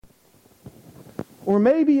Or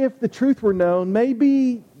maybe if the truth were known,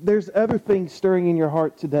 maybe there's other things stirring in your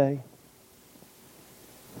heart today.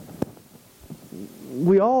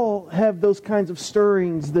 We all have those kinds of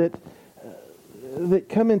stirrings that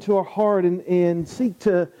come into our heart and seek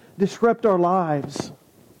to disrupt our lives.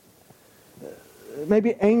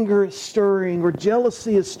 Maybe anger is stirring, or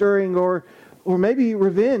jealousy is stirring, or maybe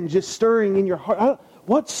revenge is stirring in your heart.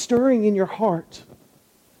 What's stirring in your heart?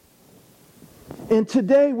 And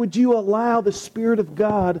today, would you allow the Spirit of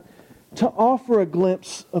God to offer a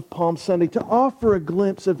glimpse of Palm Sunday, to offer a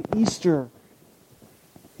glimpse of Easter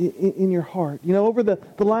in your heart? You know, over the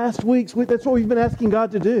last weeks, that's what we've been asking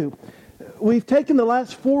God to do. We've taken the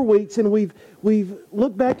last 4 weeks and we've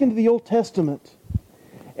looked back into the Old Testament.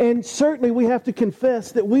 And certainly we have to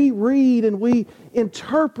confess that we read and we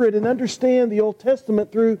interpret and understand the Old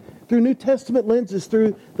Testament through New Testament lenses,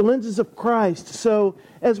 through the lenses of Christ. So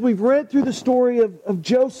as we've read through the story of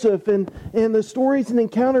Joseph and the stories and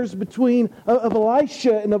encounters between of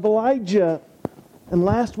Elisha and of Elijah, and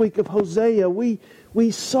last week of Hosea, we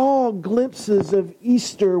saw glimpses of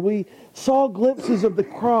Easter. We saw glimpses of the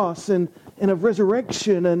cross and of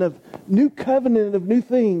resurrection and of new covenant and of new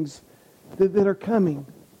things that are coming.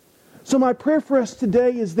 So my prayer for us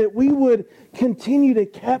today is that we would continue to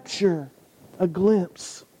capture a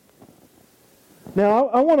glimpse. Now,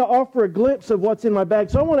 I want to offer a glimpse of what's in my bag.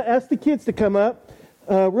 So I want to ask the kids to come up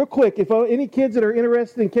real quick. If any kids that are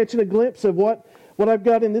interested in catching a glimpse of what I've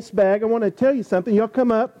got in this bag, I want to tell you something. Y'all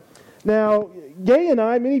come up. Now, Gay and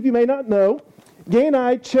I, many of you may not know, Gay and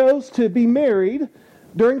I chose to be married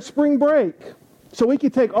during spring break. So we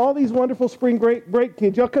could take all these wonderful spring break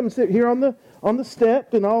kids. Y'all come and sit here on the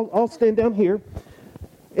step, and I'll stand down here.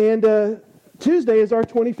 And Tuesday is our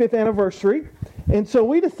 25th anniversary. And so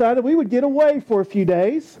we decided we would get away for a few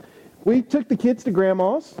days. We took the kids to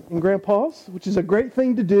Grandma's and Grandpa's, which is a great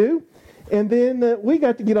thing to do. And then we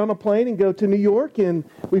got to get on a plane and go to New York, and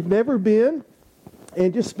we've never been,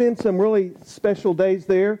 and just spend some really special days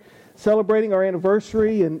there, celebrating our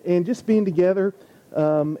anniversary and just being together.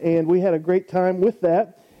 And we had a great time with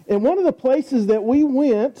that. And one of the places that we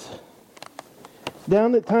went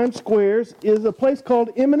down at Times Square is a place called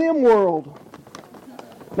M&M World.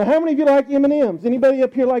 Now, how many of you like M&Ms? Anybody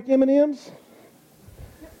up here like M&Ms?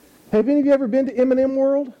 Have any of you ever been to M&M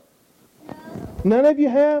World? No. None of you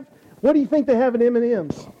have? What do you think they have at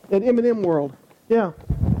M&M's, at M&M World? Yeah.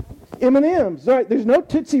 M&M's, right. There's no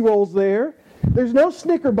Tootsie Rolls there. There's no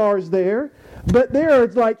Snicker bars there. But there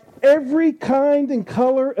is like every kind and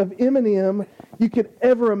color of M&M you could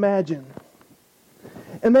ever imagine.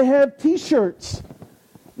 And they have T-shirts.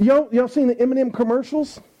 Y'all seen the M&M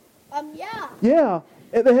commercials? Yeah. Yeah.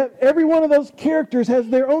 And they have, every one of those characters has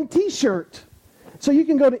their own T-shirt. So you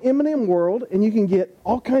can go to M&M World and you can get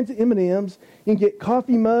all kinds of M&Ms. You can get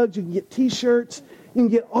coffee mugs. You can get T-shirts. You can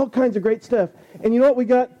get all kinds of great stuff. And you know what we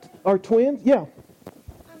got? Our twins? Yeah.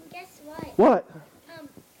 Guess what? What?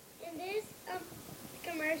 In this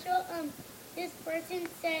commercial, this person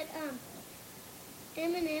said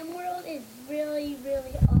M&M World is really,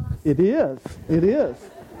 really awesome. It is. It is.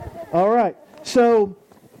 All right. So,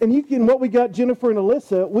 and you can, what we got, Jennifer and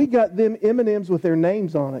Alyssa, we got them M&Ms with their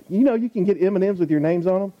names on it. You know, you can get M&Ms with your names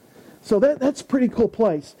on them. So that's a pretty cool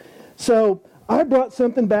place. So I brought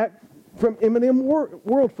something back from M&M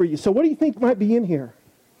World for you. So what do you think might be in here?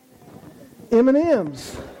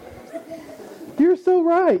 M&Ms. You're so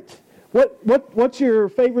right. What's your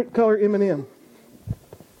favorite color M&M?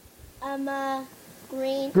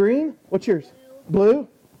 Green. Green? What's yours? Blue?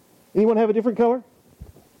 Anyone have a different color?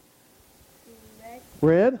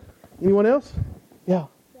 Red? Anyone else? Yeah.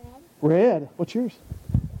 Red. What's yours?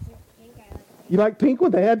 You like pink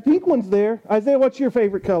ones? They had pink ones there. Isaiah, what's your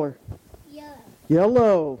favorite color? Yellow.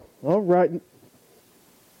 Yellow. All right.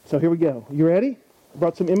 So here we go. You ready? I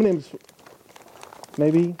brought some M&Ms.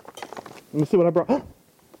 Maybe. Let me see what I brought.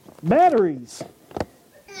 Batteries.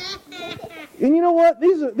 And you know what?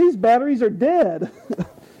 These batteries are dead.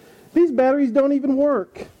 These batteries don't even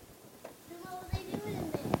work.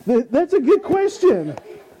 That's a good question.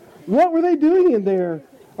 What were they doing in there?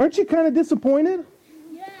 Aren't you kind of disappointed?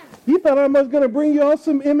 Yeah. You thought I was going to bring you all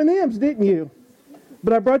some M&Ms, didn't you?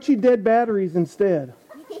 But I brought you dead batteries instead.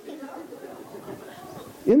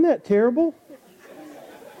 Isn't that terrible?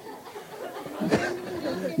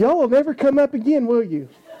 Y'all will never come up again, will you?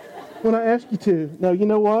 When I ask you to. No, you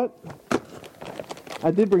know what? I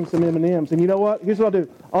did bring some M&Ms. And you know what? Here's what I'll do.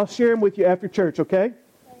 I'll share them with you after church, okay?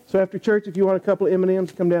 So after church, if you want a couple of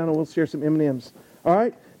M&Ms, come down and we'll share some M&Ms. All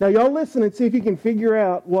right? Now, y'all listen and see if you can figure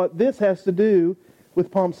out what this has to do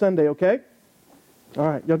with Palm Sunday, okay? All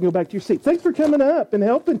right. Y'all can go back to your seats. Thanks for coming up and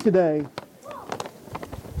helping today.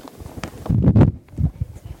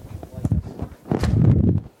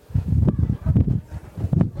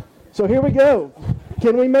 So here we go.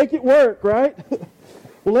 Can we make it work, right?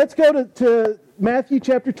 Well, let's go to Matthew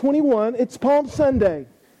chapter 21. It's Palm Sunday.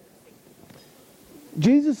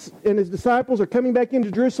 Jesus and his disciples are coming back into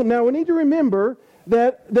Jerusalem. Now, we need to remember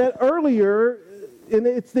that earlier, and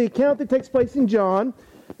it's the account that takes place in John,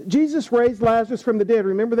 Jesus raised Lazarus from the dead.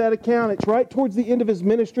 Remember that account? It's right towards the end of his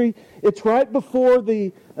ministry. It's right before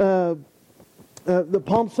the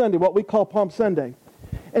Palm Sunday, what we call Palm Sunday.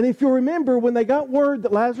 And if you remember, when they got word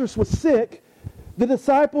that Lazarus was sick, the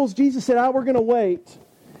disciples, Jesus said, we're going to wait.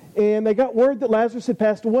 And they got word that Lazarus had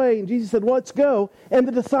passed away. And Jesus said, let's go. And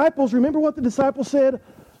the disciples, remember what the disciples said?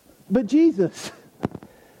 But Jesus,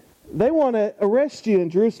 they want to arrest you in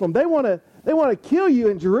Jerusalem. They want to kill you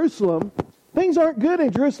in Jerusalem. Things aren't good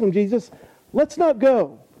in Jerusalem, Jesus. Let's not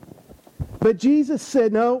go. But Jesus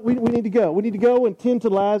said, no, we need to go. We need to go and tend to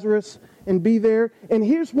Lazarus and be there. And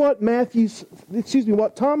here's what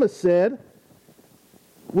what Thomas said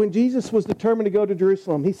when Jesus was determined to go to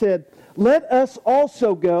Jerusalem. He said, let us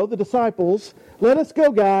also go, the disciples, let us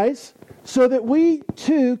go, guys, so that we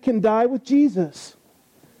too can die with Jesus.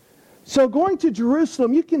 So going to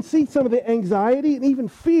Jerusalem, you can see some of the anxiety and even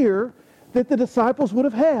fear that the disciples would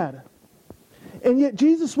have had. And yet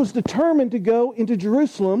Jesus was determined to go into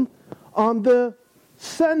Jerusalem on the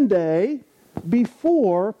Sunday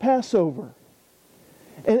before Passover.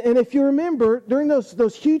 And if you remember, during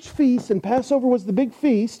those huge feasts, and Passover was the big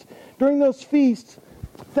feast, during those feasts,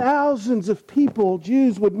 thousands of people,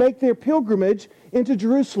 Jews, would make their pilgrimage into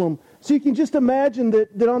Jerusalem. So you can just imagine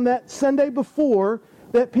that on that Sunday before,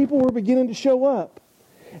 that people were beginning to show up.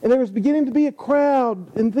 And there was beginning to be a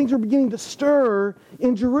crowd, and things were beginning to stir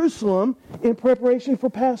in Jerusalem in preparation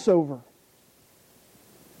for Passover.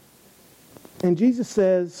 And Jesus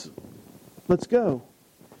says, let's go.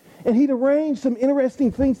 And he'd arranged some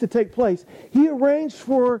interesting things to take place. He arranged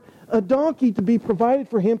for a donkey to be provided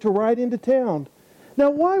for him to ride into town.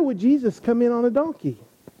 Now, why would Jesus come in on a donkey?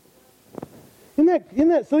 So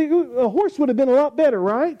a horse would have been a lot better,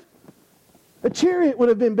 right? A chariot would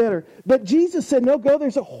have been better. But Jesus said, no, go,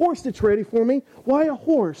 there's a horse that's ready for me. Why a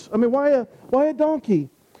horse? Why a donkey?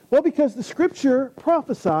 Well, because the Scripture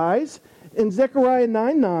prophesies in Zechariah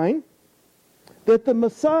 9:9 that the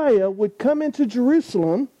Messiah would come into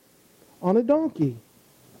Jerusalem on a donkey.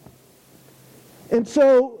 And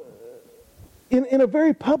so, in a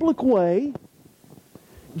very public way,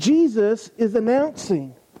 Jesus is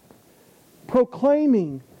announcing,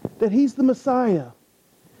 proclaiming that he's the Messiah.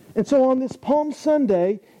 And so on this Palm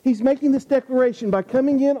Sunday, he's making this declaration by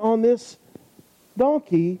coming in on this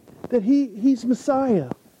donkey that he's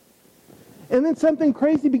Messiah. And then something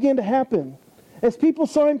crazy began to happen. As people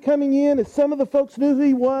saw him coming in, as some of the folks knew who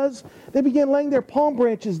he was, they began laying their palm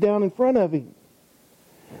branches down in front of him.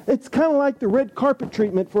 It's kind of like the red carpet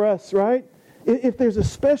treatment for us, right? If there's a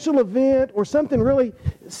special event or something really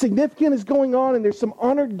significant is going on and there's some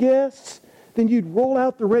honored guests, then you'd roll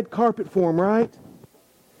out the red carpet for them, right?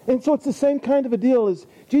 And so it's the same kind of a deal as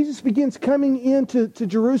Jesus begins coming into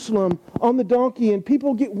Jerusalem on the donkey, and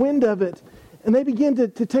people get wind of it, and they begin to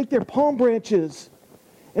take their palm branches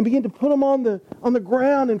and begin to put them on the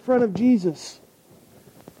ground in front of Jesus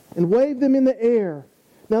and wave them in the air.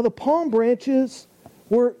 Now the palm branches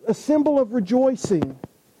were a symbol of rejoicing.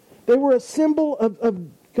 They were a symbol of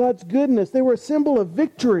God's goodness. They were a symbol of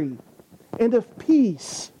victory and of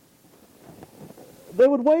peace. They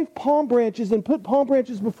would wave palm branches and put palm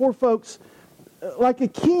branches before folks like a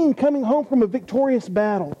king coming home from a victorious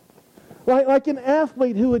battle. Like an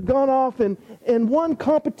athlete who had gone off and won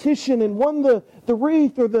competition and won the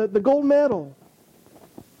wreath or the gold medal.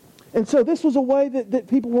 And so this was a way that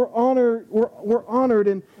people were honored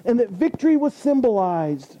and that victory was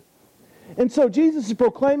symbolized. And so Jesus is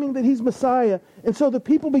proclaiming that he's Messiah. And so the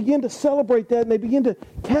people begin to celebrate that, and they begin to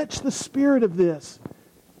catch the spirit of this.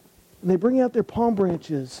 And they bring out their palm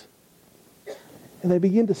branches. And they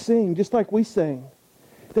begin to sing, just like we sang.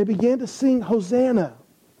 They began to sing, Hosanna,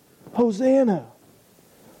 Hosanna,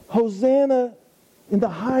 Hosanna in the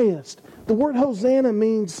highest. The word Hosanna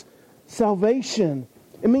means salvation.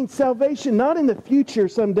 It means salvation not in the future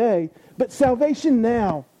someday, but salvation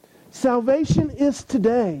now. Salvation is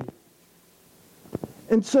today.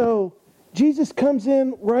 And so Jesus comes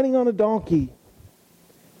in riding on a donkey.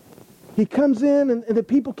 He comes in and the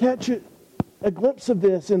people catch a glimpse of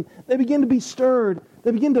this, and they begin to be stirred.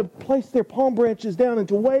 They begin to place their palm branches down and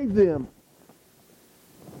to wave them.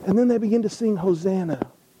 And then they begin to sing Hosanna.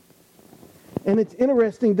 And it's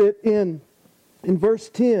interesting that in verse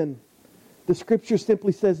 10, the Scripture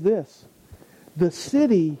simply says this: the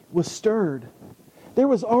city was stirred. There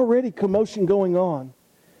was already commotion going on.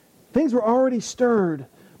 Things were already stirred.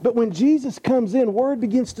 But when Jesus comes in, word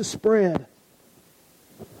begins to spread.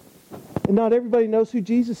 And not everybody knows who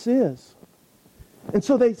Jesus is. And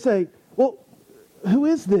so they say, well, who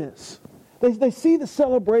is this? They see the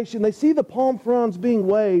celebration. They see the palm fronds being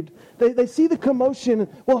waved. They see the commotion.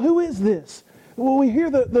 Well, who is this? Well, we hear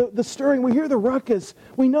the stirring. We hear the ruckus.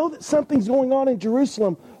 We know that something's going on in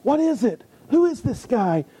Jerusalem. What is it? Who is this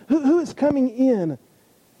guy? Who is coming in?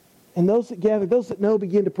 And those that gather, those that know,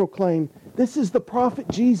 begin to proclaim, this is the prophet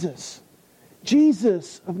Jesus.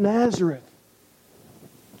 Jesus of Nazareth.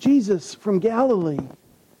 Jesus from Galilee.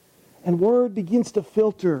 And word begins to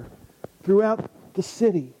filter throughout the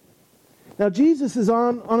city. Now, Jesus is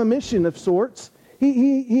on a mission of sorts.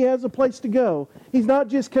 He has a place to go. He's not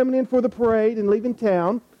just coming in for the parade and leaving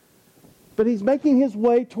town, but he's making his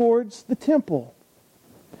way towards the temple.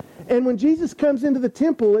 And when Jesus comes into the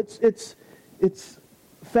temple, it's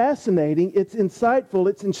fascinating, it's insightful,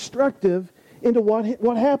 it's instructive into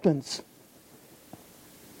what happens.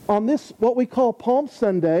 On this, what we call Palm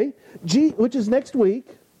Sunday, which is next week,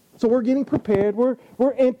 so we're getting prepared, we're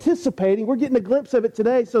anticipating, we're getting a glimpse of it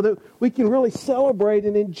today so that we can really celebrate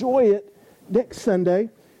and enjoy it next Sunday.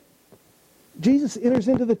 Jesus enters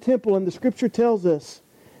into the temple, and the Scripture tells us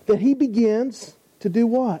that he begins to do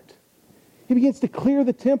what? He begins to clear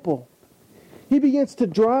the temple. He begins to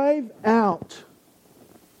drive out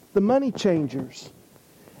the money changers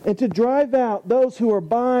and to drive out those who are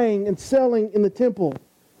buying and selling in the temple.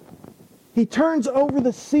 He turns over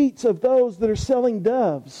the seats of those that are selling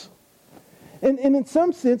doves. And in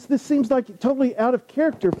some sense, this seems like totally out of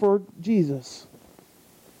character for Jesus.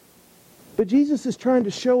 But Jesus is trying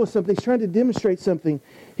to show us something. He's trying to demonstrate something.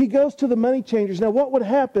 He goes to the money changers. Now, what would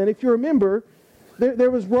happen, if you remember,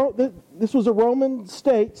 this was a Roman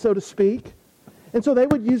state, so to speak, and so they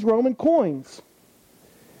would use Roman coins.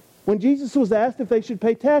 When Jesus was asked if they should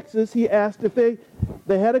pay taxes, he asked if they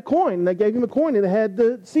had a coin. And they gave him a coin, and it had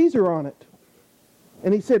the Caesar on it.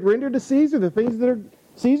 And he said, render to Caesar the things that are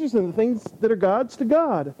Caesar's and the things that are God's to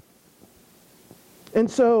God. And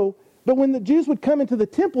so, but when the Jews would come into the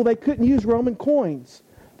temple, they couldn't use Roman coins.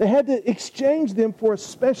 They had to exchange them for a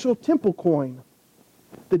special temple coin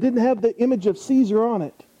that didn't have the image of Caesar on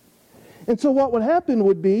it. And so what would happen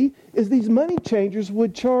would be, is these money changers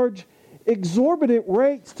would charge exorbitant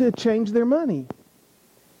rates to change their money.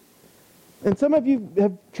 And some of you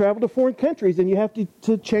have traveled to foreign countries and you have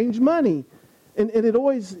to change money. And it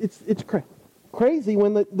always, it's crazy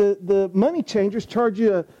when the money changers charge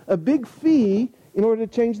you a big fee in order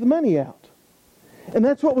to change the money out. And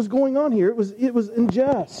that's what was going on here. It was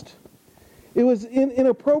unjust. It was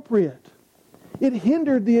inappropriate. It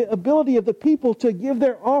hindered the ability of the people to give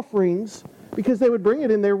their offerings because they would bring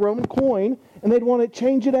it in their Roman coin and they'd want to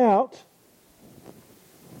change it out.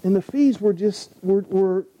 And the fees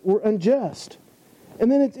were unjust.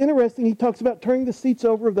 And then it's interesting, he talks about turning the seats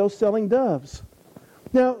over of those selling doves.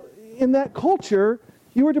 Now, in that culture,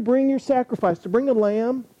 you were to bring your sacrifice, to bring a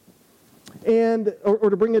lamb or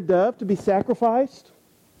to bring a dove to be sacrificed.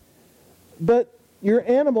 But your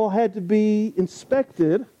animal had to be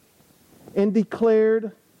inspected and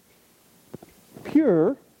declared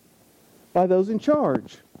pure by those in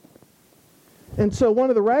charge. And so one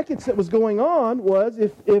of the rackets that was going on was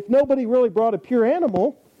if nobody really brought a pure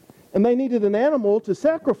animal and they needed an animal to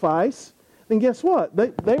sacrifice, then guess what?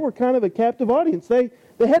 They were kind of a captive audience. They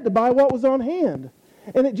had to buy what was on hand.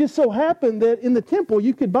 And it just so happened that in the temple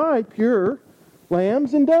you could buy pure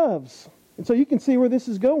lambs and doves. And so you can see where this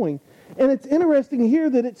is going. And it's interesting here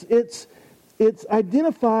that it's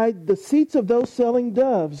identified the seats of those selling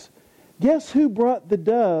doves. Guess who brought the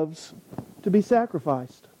doves to be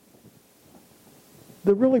sacrificed?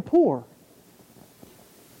 The really poor.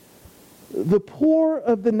 The poor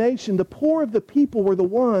of the nation, the poor of the people were the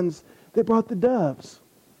ones that brought the doves.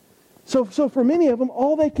 So for many of them,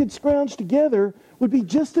 all they could scrounge together would be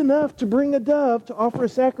just enough to bring a dove to offer a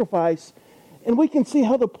sacrifice. And we can see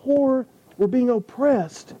how the poor were being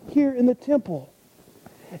oppressed here in the temple.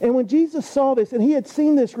 And when Jesus saw this, and he had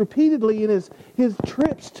seen this repeatedly in his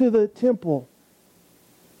trips to the temple,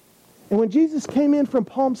 and when Jesus came in from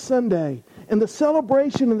Palm Sunday, and the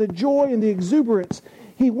celebration and the joy and the exuberance,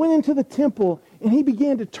 he went into the temple and he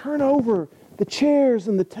began to turn over the chairs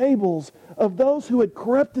and the tables of those who had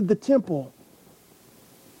corrupted the temple.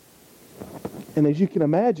 And as you can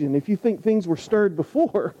imagine, if you think things were stirred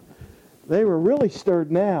before, they were really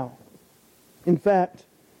stirred now. In fact,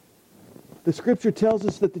 the Scripture tells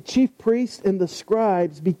us that the chief priests and the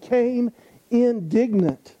scribes became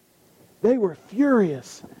indignant. They were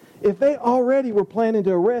furious. If they already were planning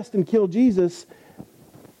to arrest and kill Jesus,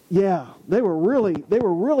 yeah, they were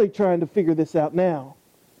really trying to figure this out now.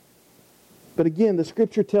 But again, the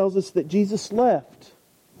scripture tells us that Jesus left.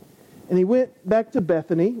 And he went back to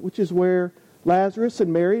Bethany, which is where Lazarus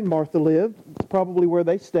and Mary and Martha lived. It's probably where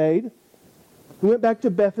they stayed. He went back to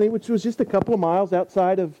Bethany, which was just a couple of miles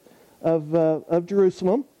outside of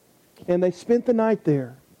Jerusalem. And they spent the night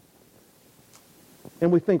there.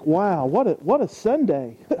 And we think, wow, what a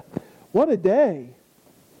Sunday. What a day.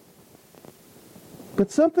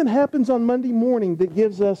 But something happens on Monday morning that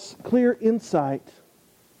gives us clear insight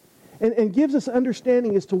and gives us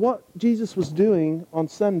understanding as to what Jesus was doing on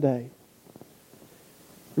Sunday.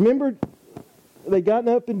 Remember, they got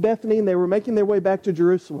up in Bethany and they were making their way back to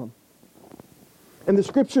Jerusalem. And the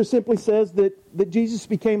scripture simply says that Jesus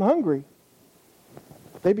became hungry.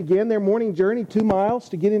 They began their morning journey 2 miles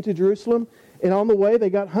to get into Jerusalem. And on the way they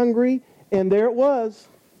got hungry, and there it was,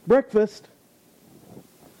 breakfast.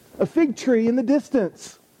 A fig tree in the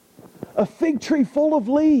distance. A fig tree full of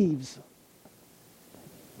leaves.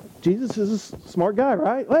 Jesus is a smart guy,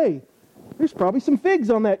 right? Hey, there's probably some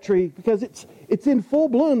figs on that tree because it's in full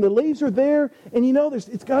bloom. The leaves are there, and you know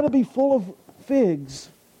it's got to be full of figs.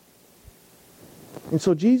 And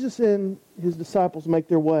so Jesus and his disciples make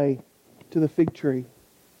their way to the fig tree,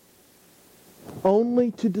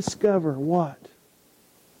 only to discover what?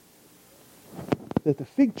 That the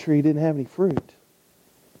fig tree didn't have any fruit.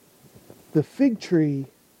 The fig tree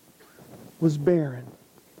was barren.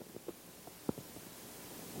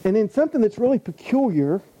 And in something that's really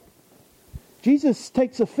peculiar, Jesus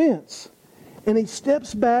takes offense and he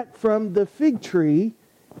steps back from the fig tree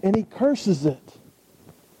and he curses it.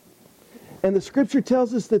 And the scripture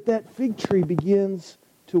tells us that fig tree begins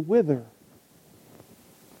to wither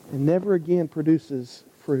and never again produces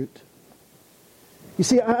fruit. You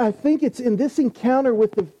see, I think it's in this encounter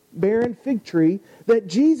with the barren fig tree that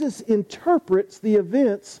Jesus interprets the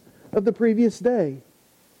events of the previous day.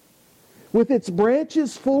 With its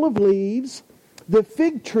branches full of leaves, the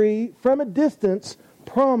fig tree from a distance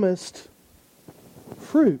promised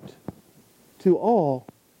fruit to all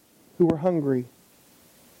who were hungry.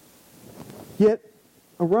 Yet,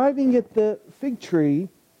 arriving at the fig tree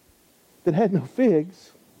that had no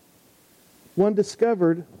figs, one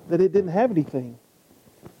discovered that it didn't have anything.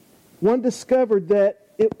 One discovered that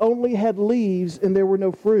it only had leaves and there were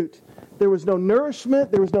no fruit. There was no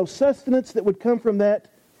nourishment, there was no sustenance that would come from that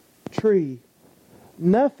tree.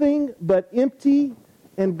 Nothing but empty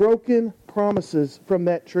and broken promises from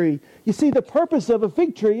that tree. You see, the purpose of a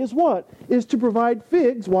fig tree is what? Is to provide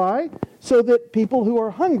figs. Why? So that people who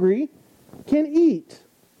are hungry can eat.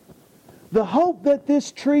 The hope that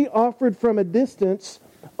this tree offered from a distance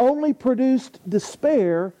only produced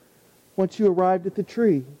despair once you arrived at the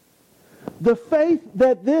tree. The faith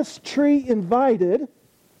that this tree invited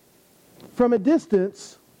from a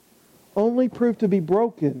distance only proved to be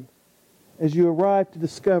broken as you arrived to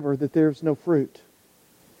discover that there's no fruit.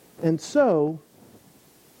 And so,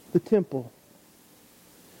 the temple.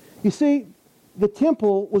 You see, the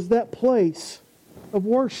temple was that place of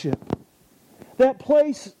worship. That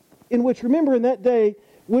place in which, remember in that day,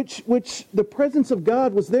 which the presence of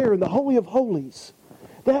God was there in the Holy of Holies.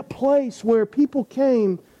 That place where people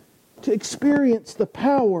came to experience the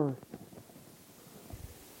power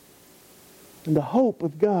and the hope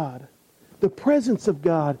of God, the presence of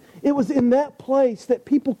God. It was in that place that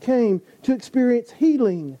people came to experience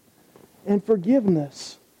healing and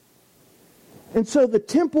forgiveness. And so the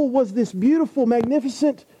temple was this beautiful,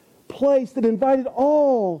 magnificent place that invited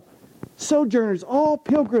all sojourners, all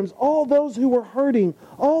pilgrims, all those who were hurting,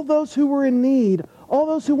 all those who were in need, all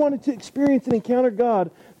those who wanted to experience and encounter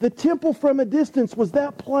God. The temple from a distance was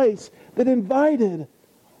that place that invited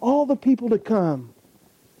all the people to come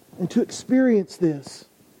and to experience this.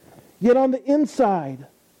 Yet on the inside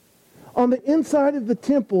of the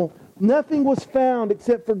temple, nothing was found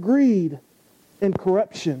except for greed and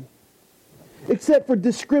corruption, except for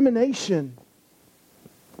discrimination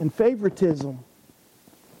and favoritism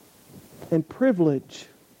and privilege.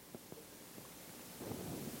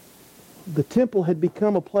 The temple had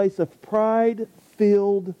become a place of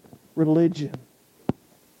pride-filled religion.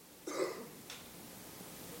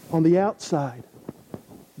 On the outside,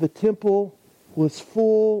 the temple was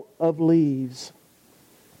full of leaves.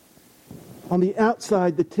 On the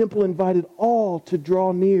outside, the temple invited all to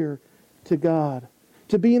draw near to God,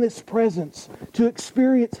 to be in His presence, to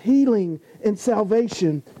experience healing and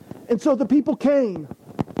salvation. And so the people came.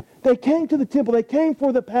 They came to the temple. They came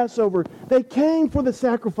for the Passover. They came for the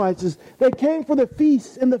sacrifices. They came for the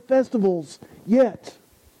feasts and the festivals. Yet,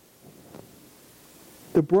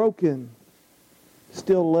 the broken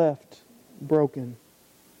still left broken.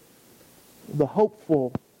 The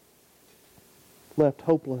hopeful left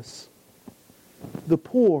hopeless. The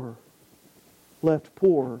poor left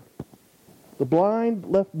poor. The blind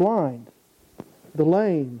left blind. The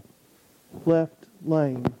lame left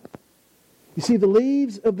lame. You see, the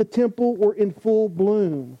leaves of the temple were in full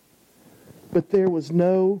bloom, but there was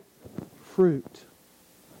no fruit.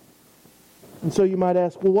 And so you might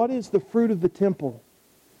ask, well, what is the fruit of the temple?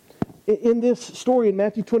 In this story in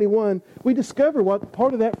Matthew 21, we discover what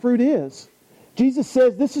part of that fruit is. Jesus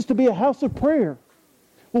says this is to be a house of prayer.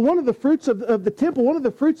 Well, one of the fruits of the temple, one of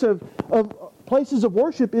the fruits of places of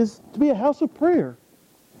worship is to be a house of prayer.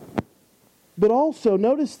 But also,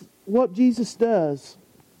 notice what Jesus does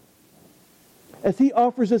as he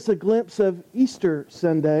offers us a glimpse of Easter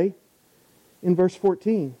Sunday in verse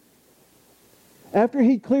 14. After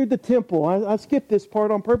he cleared the temple, I skipped this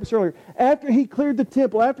part on purpose earlier. After he cleared the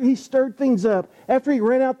temple, after he stirred things up, after he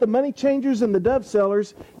ran out the money changers and the dove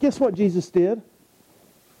sellers, guess what Jesus did?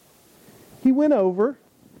 He went over,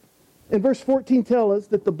 and verse 14 tells us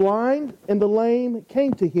that the blind and the lame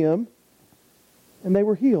came to him, and they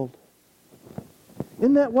were healed.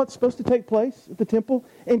 Isn't that what's supposed to take place at the temple?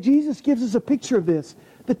 And Jesus gives us a picture of this.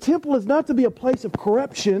 The temple is not to be a place of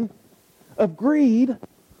corruption, of greed,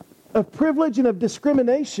 of privilege and of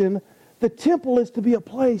discrimination. The temple is to be a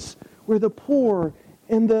place where the poor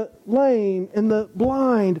and the lame and the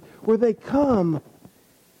blind, where they come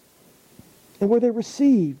and where they're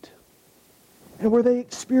received and where they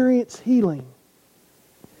experience healing.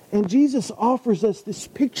 And Jesus offers us this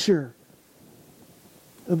picture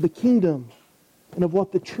of the kingdom and of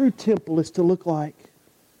what the true temple is to look like.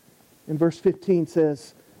 And verse 15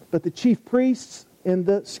 says, "But the chief priests and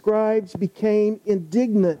the scribes became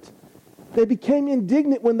indignant." They became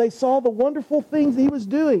indignant when they saw the wonderful things he was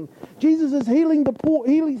doing. Jesus is healing the poor,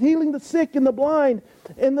 healing the sick and the blind.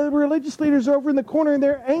 And the religious leaders are over in the corner, and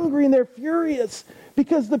they're angry and they're furious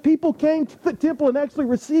because the people came to the temple and actually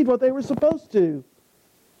received what they were supposed to.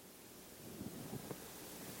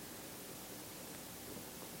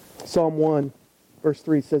 Psalm 1, verse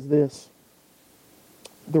 3 says this: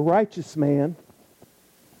 "The righteous man,"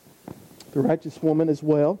 the righteous woman as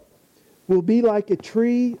well, "will be like a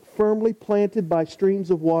tree firmly planted by streams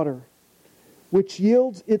of water, which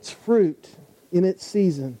yields its fruit in its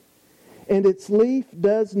season, and its leaf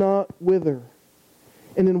does not wither.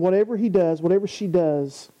 And in whatever he does, whatever she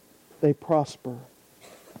does, they prosper."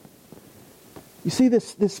 You see,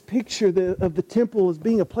 this picture of the temple as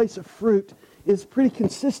being a place of fruit is pretty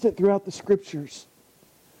consistent throughout the Scriptures.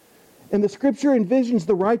 And the Scripture envisions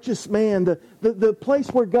the righteous man, the place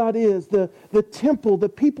where God is, the temple, the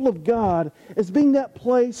people of God, as being that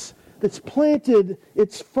place that's planted,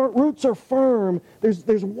 its roots are firm,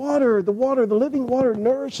 there's water, the living water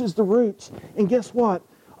nourishes the roots. And guess what?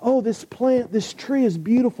 Oh, this plant, this tree is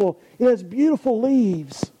beautiful. It has beautiful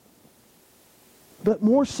leaves. But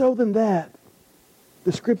more so than that,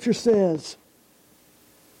 the Scripture says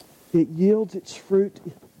it yields its fruit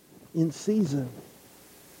in season.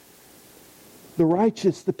 The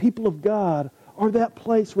righteous, the people of God, are that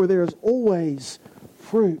place where there is always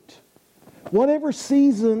fruit. Whatever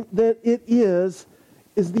season that it is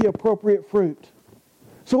the appropriate fruit.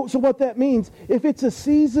 So what that means, if it's a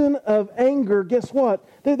season of anger, guess what?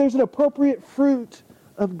 There's an appropriate fruit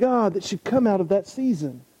of God that should come out of that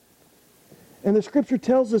season. And the Scripture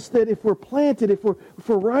tells us that if we're planted, if we're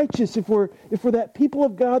righteous, if we're that people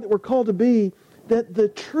of God that we're called to be, that the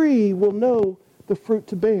tree will know the fruit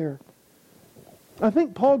to bear. I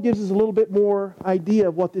think Paul gives us a little bit more idea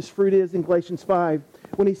of what this fruit is in Galatians 5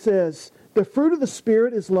 when he says, "The fruit of the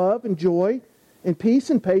Spirit is love and joy and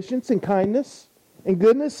peace and patience and kindness and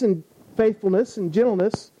goodness and faithfulness and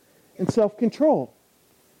gentleness and self-control."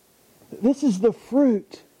 This is the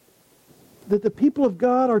fruit that the people of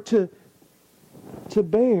God are to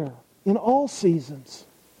bear in all seasons.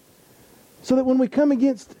 So that when we come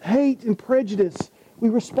against hate and prejudice, we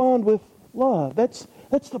respond with love. That's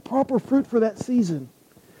the proper fruit for that season.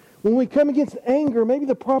 When we come against anger, maybe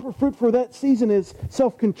the proper fruit for that season is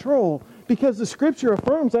self-control. Because the Scripture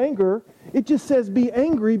affirms anger. It just says, be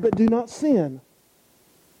angry, but do not sin.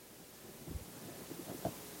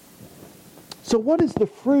 So what is the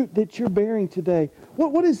fruit that you're bearing today?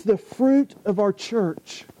 What is the fruit of our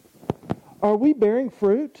church? Are we bearing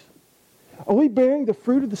fruit? Are we bearing the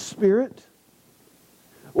fruit of the Spirit?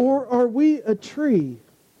 Or are we a tree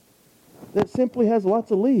that simply has lots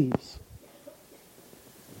of leaves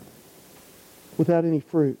without any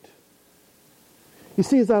fruit? You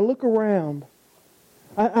see, as I look around,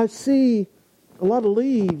 I see a lot of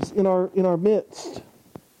leaves in our midst.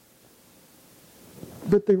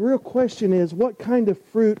 But the real question is, what kind of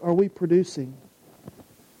fruit are we producing?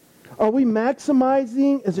 Are we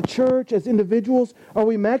maximizing as a church, as individuals? Are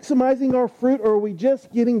we maximizing our fruit, or are we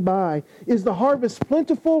just getting by? Is the harvest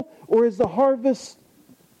plentiful, or is the harvest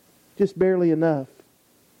just barely enough?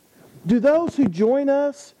 Do those who join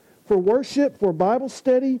us for worship, for Bible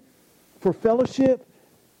study, for fellowship,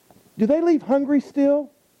 do they leave hungry still?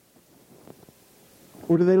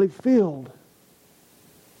 Or do they leave filled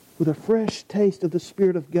with a fresh taste of the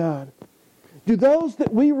Spirit of God? Do those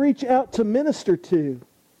that we reach out to minister to,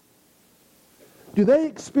 do they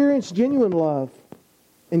experience genuine love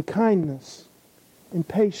and kindness and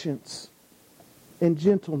patience and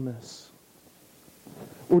gentleness?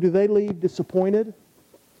 Or do they leave disappointed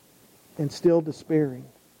and still despairing?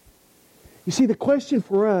 You see, the question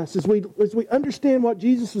for us, as we understand what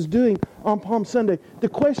Jesus was doing on Palm Sunday, the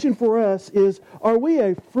question for us is, are we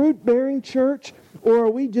a fruit-bearing church, or are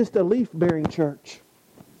we just a leaf-bearing church?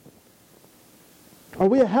 Are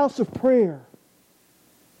we a house of prayer?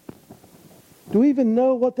 Do we even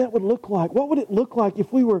know what that would look like? What would it look like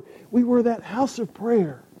if we were that house of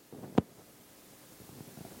prayer?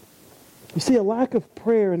 You see, a lack of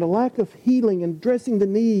prayer and a lack of healing and addressing the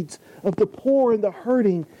needs of the poor and the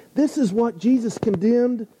hurting, this is what Jesus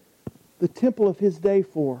condemned the temple of his day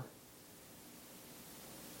for.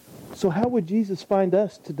 So how would Jesus find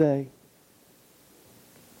us today?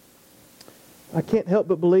 I can't help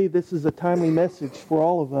but believe this is a timely message for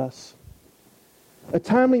all of us. A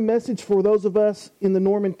timely message for those of us in the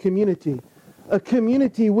Norman community. A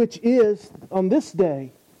community which is, on this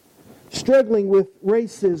day, struggling with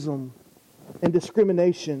racism and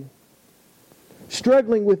discrimination.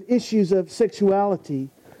 Struggling with issues of sexuality.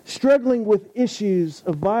 Struggling with issues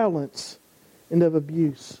of violence and of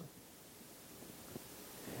abuse.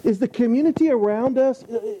 Is the community around us,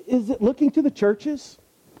 is it looking to the churches?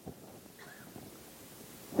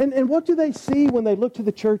 And what do they see when they look to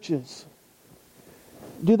the churches?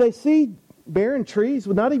 Do they see barren trees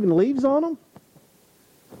with not even leaves on them?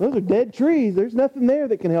 Those are dead trees. There's nothing there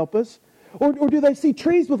that can help us. Or do they see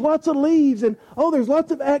trees with lots of leaves and, there's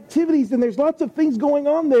lots of activities and there's lots of things going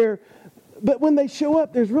on there. But when they show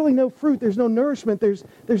up, there's really no fruit. There's no nourishment. There's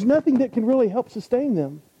nothing that can really help sustain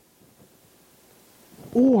them.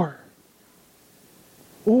 Or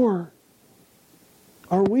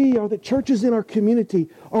are the churches in our community,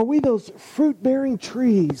 are we those fruit-bearing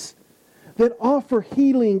trees that offer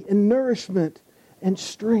healing and nourishment and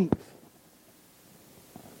strength?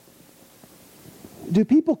 Do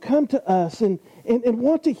people come to us and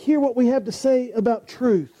want to hear what we have to say about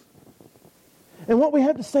truth and what we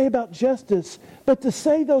have to say about justice, but to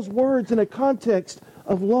say those words in a context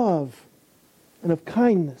of love and of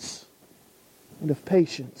kindness and of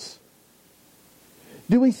patience?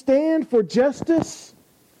 Do we stand for justice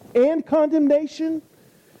and condemnation,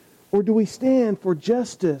 or do we stand for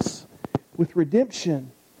justice with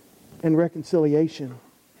redemption and reconciliation?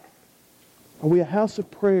 Are we a house of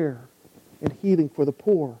prayer and healing for the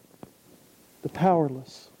poor, the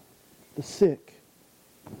powerless, the sick,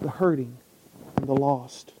 the hurting, and the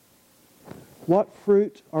lost? What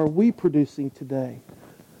fruit are we producing today?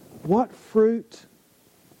 What fruit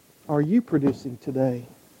are you producing today?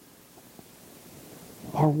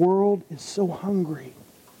 Our world is so hungry.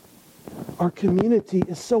 Our community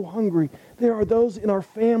is so hungry. There are those in our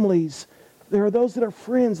families, there are those that are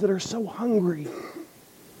friends that are so hungry.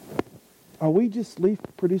 Are we just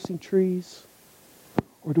leaf-producing trees?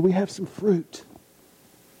 Or do we have some fruit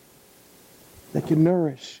that can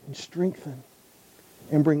nourish and strengthen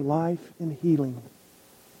and bring life and healing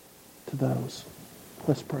to those?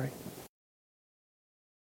 Let's pray.